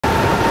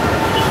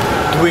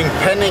doing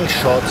panning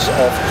shots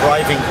of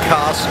driving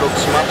cars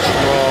looks much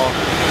more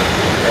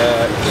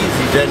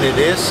easy than it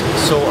is.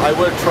 So I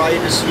will try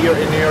this here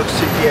in New York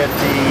City at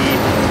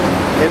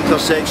the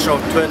intersection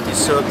of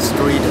 23rd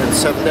Street and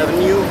 7th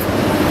Avenue.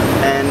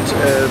 And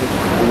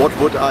what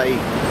would I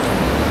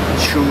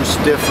choose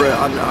different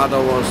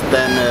otherwise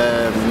than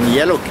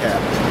yellow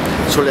cab?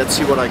 So let's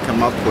see what I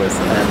come up with,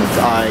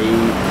 and I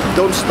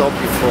don't stop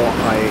before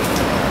I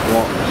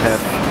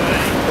have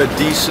a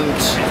decent,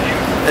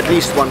 at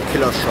least one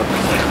killer shot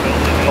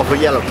of a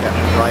yellow cab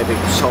driving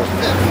south.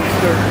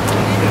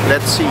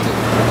 Let's see.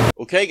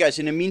 Okay guys,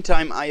 in the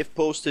meantime I have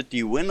posted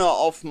the winner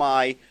of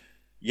my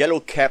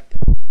yellow cab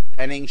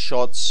panning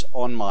shots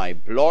on my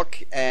blog,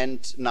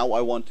 and now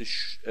I want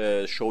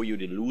to show you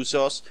the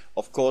losers.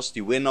 Of course,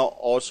 the winner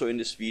also in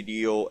this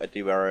video at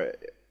the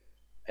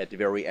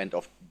very end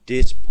of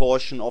this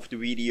portion of the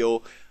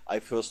video. I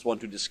first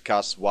want to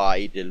discuss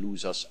why the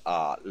losers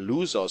are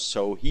losers.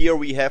 So here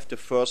we have the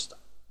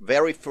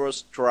very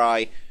first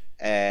try,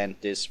 and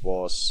this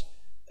was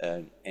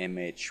an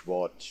image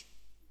what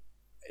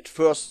at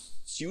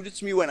first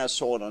suited me when I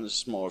saw it on a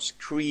small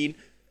screen,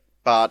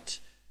 but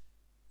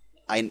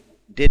I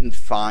didn't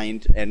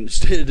find and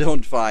still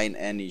don't find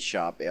any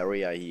sharp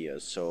area here.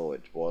 So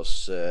it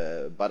was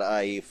but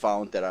I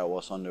found that I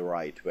was on the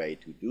right way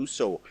to do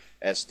so,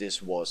 as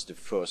this was the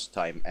first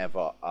time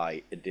ever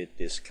I did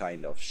this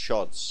kind of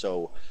shot.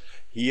 So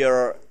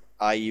here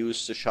I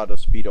used the shutter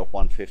speed of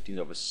 1/15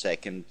 of a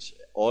second.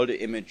 All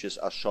the images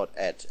are shot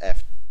at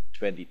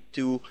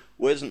f/22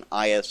 with an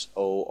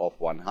ISO of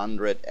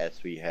 100,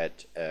 as we had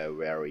a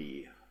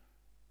very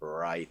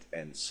bright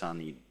and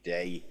sunny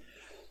day.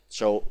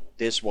 So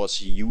this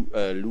was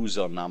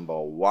loser number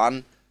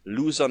 1.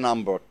 Loser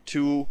number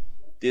 2,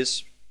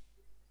 this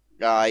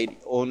guy, the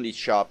only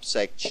sharp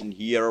section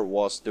here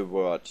was the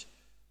word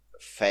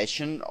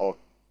fashion, or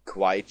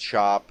quite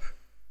sharp,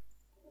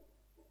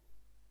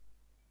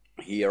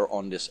 here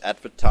on this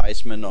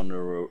advertisement on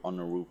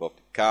the roof of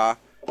the car.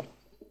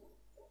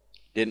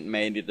 Didn't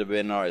make it the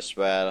winner as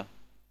well.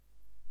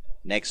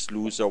 Next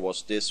loser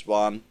was this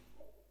one.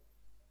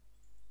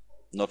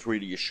 Not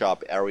really a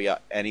sharp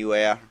area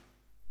anywhere.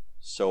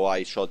 So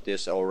I shot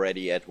this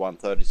already at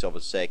 1/30 of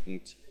a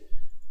second.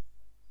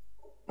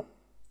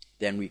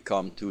 Then we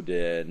come to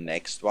the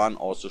next one,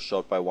 also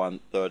shot by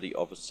 1/30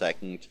 of a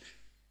second.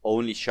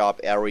 Only sharp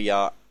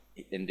area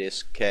in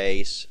this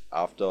case,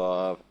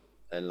 after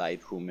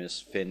Lightroom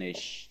is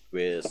finished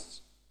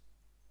with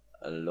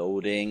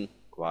loading,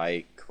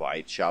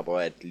 quite sharp,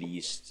 or at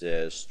least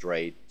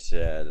straight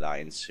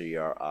lines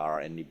here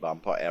are in the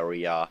bumper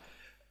area.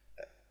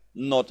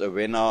 Not a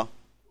winner,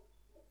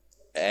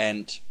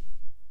 and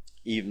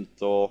even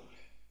though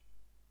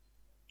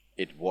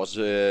it was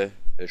a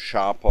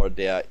sharper,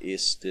 there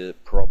is the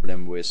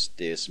problem with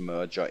this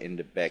merger in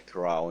the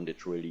background.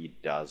 It really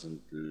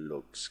doesn't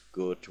look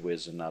good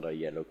with another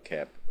yellow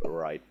cap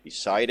right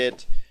beside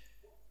it.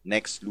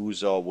 Next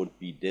loser would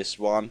be this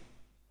one,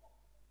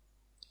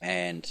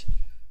 and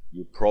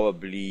you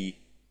probably,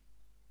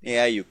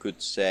 yeah, you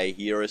could say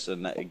here is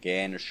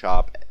again a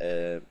sharp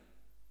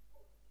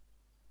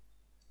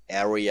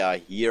area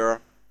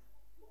here,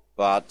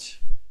 but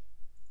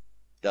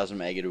doesn't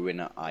make it a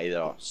winner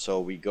either. So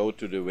we go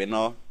to the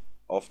winner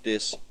of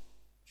this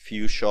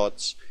few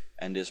shots,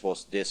 and this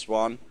was this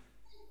one.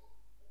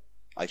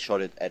 I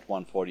shot it at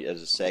 1/40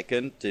 as a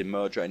second. The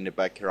merger in the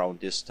background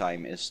this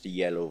time is the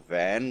yellow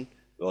van,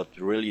 but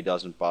really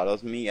doesn't bother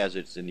me as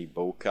it's in the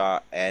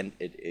bokeh and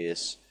it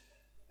is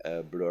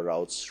blurred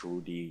out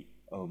through the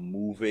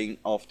moving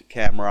of the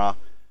camera.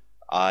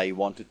 I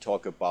want to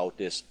talk about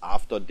this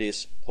after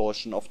this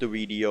portion of the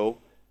video,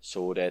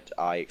 so that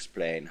I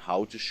explain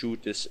how to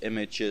shoot these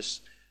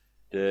images.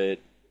 The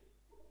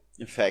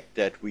fact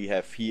that we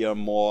have here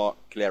more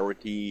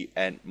clarity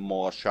and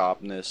more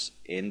sharpness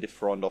in the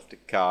front of the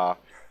car,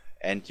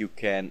 and you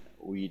can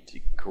read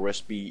the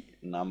crispy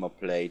number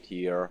plate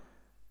here.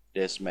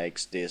 This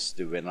makes this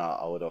the winner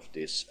out of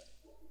these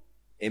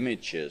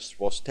images.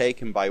 Was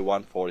taken by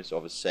 1/40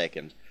 of a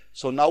second.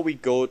 So now we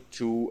go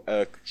to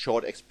a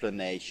short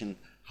explanation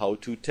how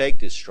to take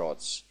these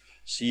shots.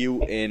 See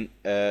you in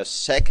a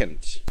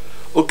second.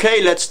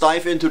 Okay, let's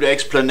dive into the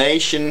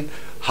explanation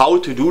how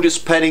to do these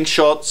panning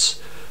shots.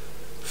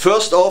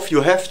 First off,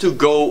 you have to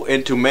go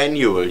into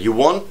manual. You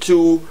want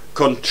to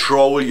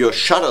control your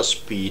shutter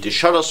speed. The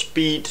shutter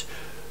speed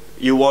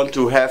you want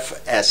to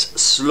have as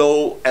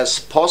slow as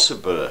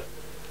possible.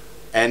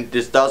 And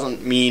this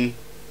doesn't mean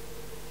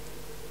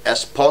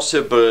as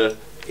possible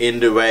in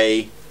the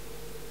way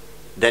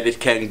that it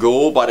can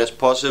go, but as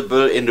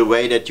possible in the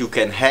way that you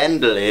can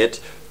handle it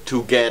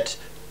to get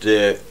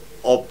the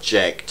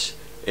object,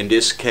 in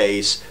this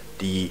case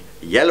the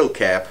yellow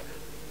cap,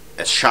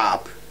 as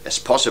sharp as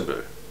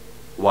possible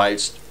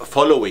whilst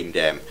following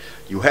them.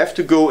 You have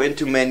to go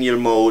into manual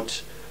mode,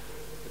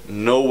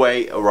 no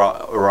way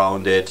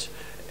around it.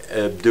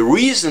 The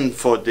reason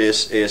for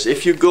this is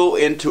if you go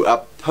into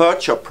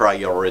aperture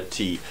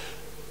priority,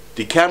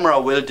 the camera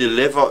will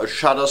deliver a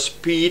shutter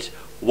speed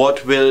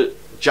what will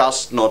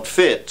just not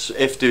fit.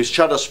 If the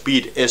shutter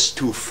speed is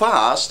too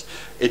fast,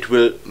 it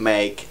will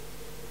make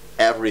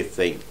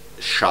everything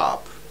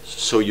sharp.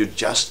 So you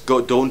just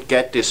don't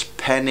get this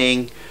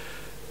panning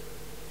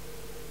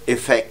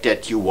effect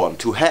that you want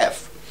to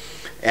have.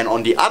 And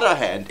on the other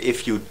hand,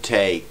 if you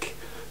take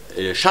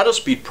shutter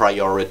speed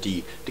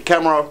priority, the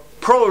camera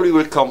probably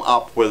will come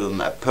up with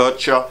an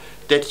aperture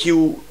that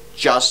you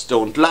just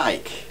don't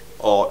like,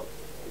 or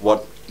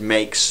what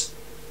makes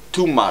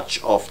too much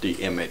of the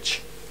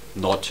image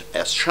not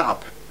as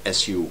sharp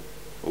as you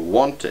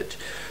wanted.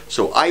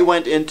 So I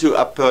went into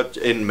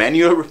in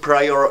manual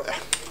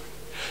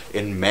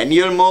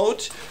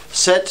mode,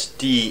 set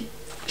the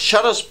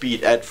shutter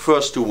speed at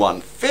first to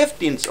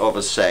 1/15th of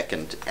a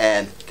second,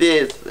 and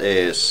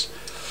this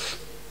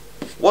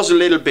was a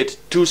little bit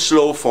too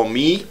slow for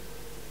me.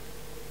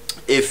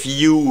 If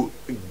you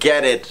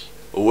get it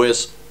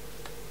with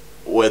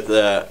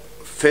a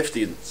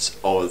 15th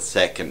of a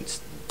second,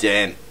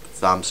 then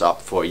thumbs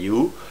up for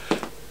you.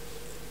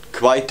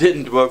 Quite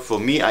didn't work for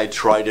me. I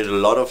tried it a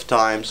lot of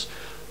times,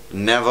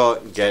 never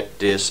get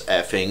this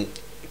effing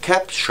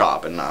cap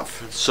sharp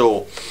enough.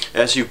 So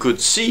as you could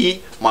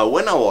see, my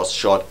winner was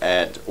shot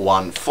at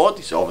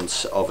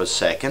 1/40th of a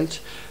second,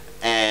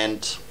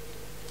 and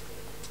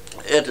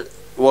it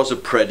was a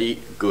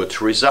pretty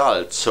good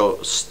result.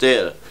 So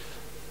still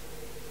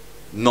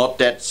not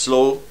that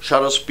slow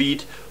shutter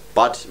speed,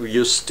 but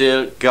you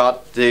still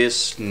got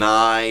this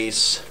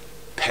nice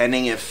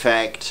panning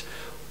effect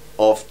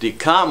of the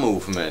car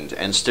movement,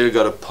 and still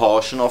got a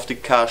portion of the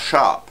car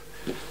sharp.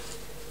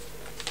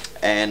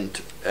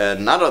 And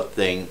another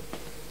thing,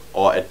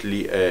 or at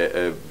least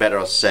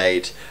better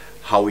said,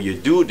 how you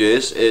do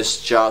this is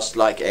just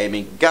like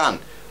aiming a gun.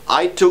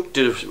 I took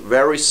the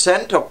very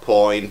center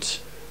point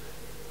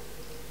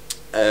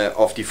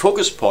of the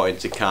focus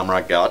point the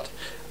camera got.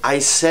 I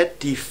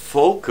set the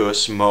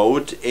focus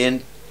mode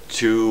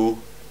into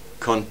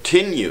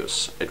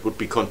continuous. It would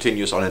be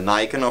continuous on a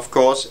Nikon, of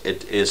course.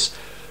 It is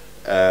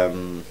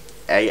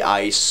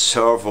AI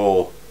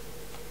servo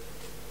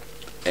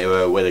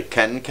with a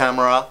Canon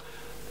camera,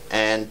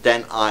 and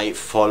then I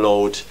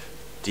followed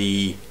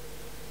the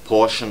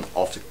portion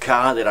of the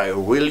car that I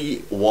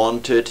really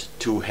wanted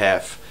to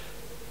have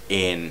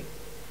in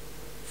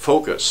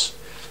focus.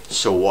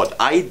 So what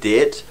I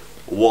did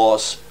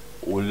was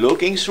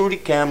looking through the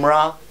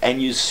camera,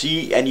 and you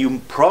see, and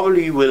you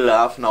probably will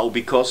laugh now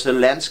because the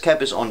lens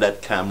cap is on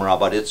that camera,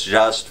 but it's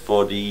just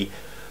for the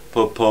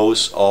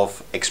purpose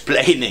of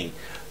explaining.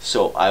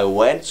 So I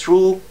went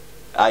through,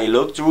 I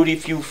looked through the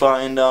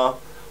viewfinder,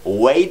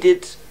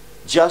 waited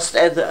just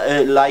as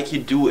like you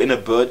do in a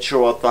bird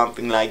show or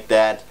something like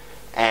that,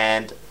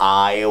 and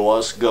I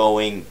was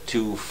going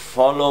to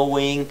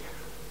following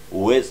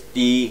with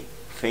the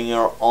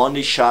finger on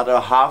the shutter,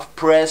 half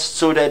pressed,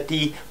 so that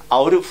the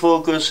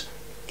autofocus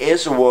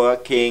is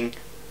working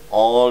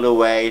all the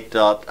way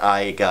that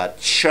I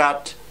got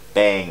shut,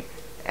 bang,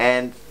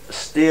 and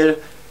still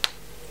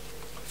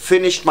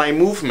finished my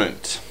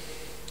movement.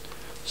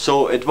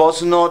 So it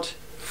was not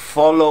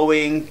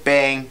following,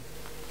 bang,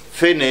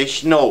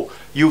 finish. No,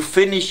 you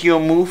finish your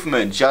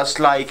movement just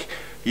like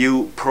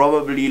you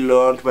probably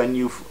learned when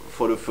you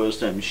for the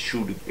first time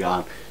shoot a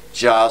gun.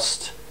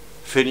 Just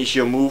finish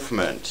your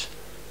movement.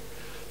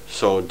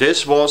 So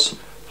this was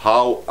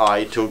how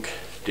I took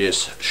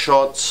these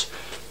shots.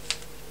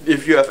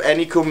 If you have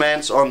any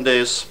comments on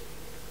this,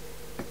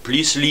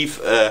 please leave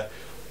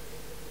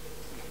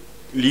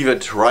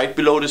it right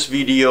below this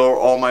video,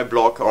 or my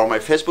blog, or my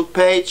Facebook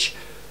page.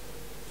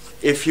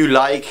 If you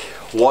like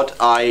what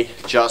I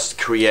just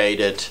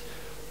created,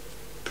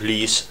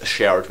 please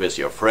share it with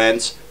your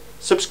friends.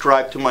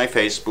 Subscribe to my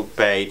Facebook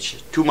page,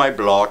 to my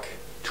blog,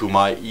 to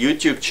my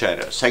YouTube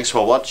channel. Thanks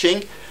for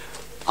watching.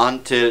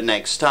 Until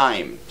next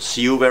time.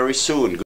 See you very soon.